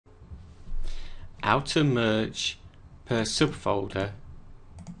how to merge per subfolder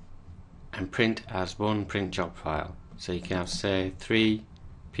and print as one print job file. So you can have, say, 3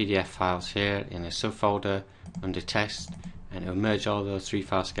 PDF files here in a subfolder under test, and it will merge all those 3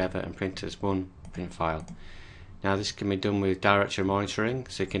 files together and print as one print file. Now this can be done with directory monitoring,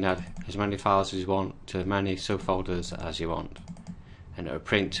 so you can add as many files as you want to as many subfolders as you want, and it will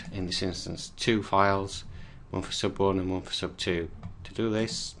print, in this instance, 2 files, one for sub 1 and one for sub 2. To do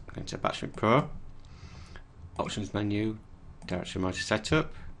this, I'm going to Batchmate Pro, Options menu, Directory Monitor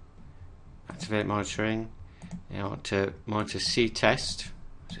Setup, Activate Monitoring. Now I want to monitor ctest,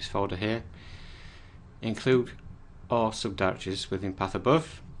 this folder here, include all subdirectories within path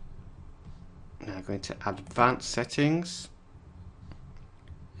above. Now I'm going to Advanced Settings.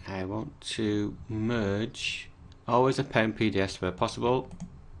 I want to merge, always append PDFs where possible.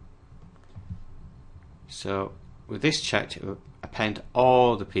 So with this checked, it will append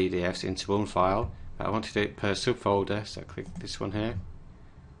all the PDFs into one file, but I want to do it per subfolder, so I click this one here,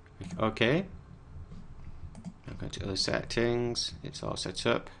 click OK. I'm going to other settings, it's all set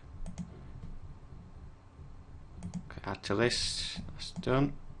up. Click Add to List, that's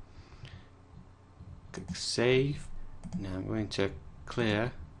done. Click Save. Now I'm going to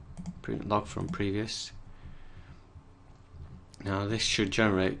clear print log from previous. Now this should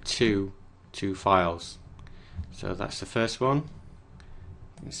generate two files. So that's the first one.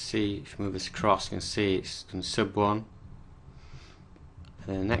 You can see, if you move this across, you can see it's done sub 1. And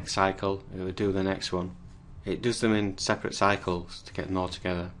then the next cycle, it will do the next one. It does them in separate cycles to get them all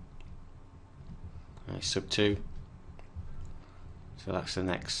together. Right, sub 2. So that's the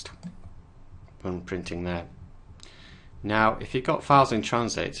next one printing there. Now, if you've got files in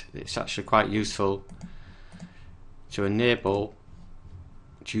transit, it's actually quite useful to enable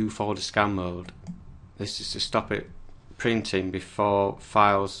due folder scan mode. This is to stop it printing before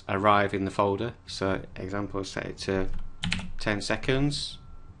files arrive in the folder. So, example, set it to 10 seconds.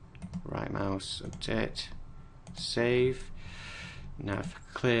 Right mouse, update, save. Now, if I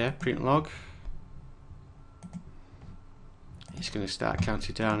clear print log, it's going to start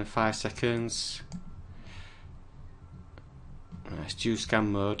counting down in 5 seconds. It's due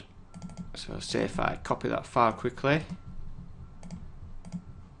scan mode. So say if I copy that file quickly,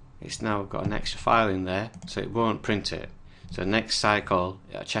 it's now got an extra file in there, so it won't print it. So next cycle,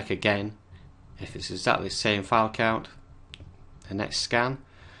 it'll check again. If it's exactly the same file count, the next scan.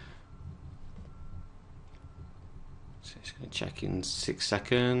 So it's going to check in 6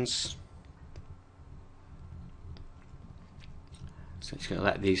 seconds. So it's going to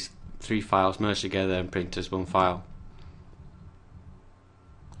let these 3 files merge together and print as one file.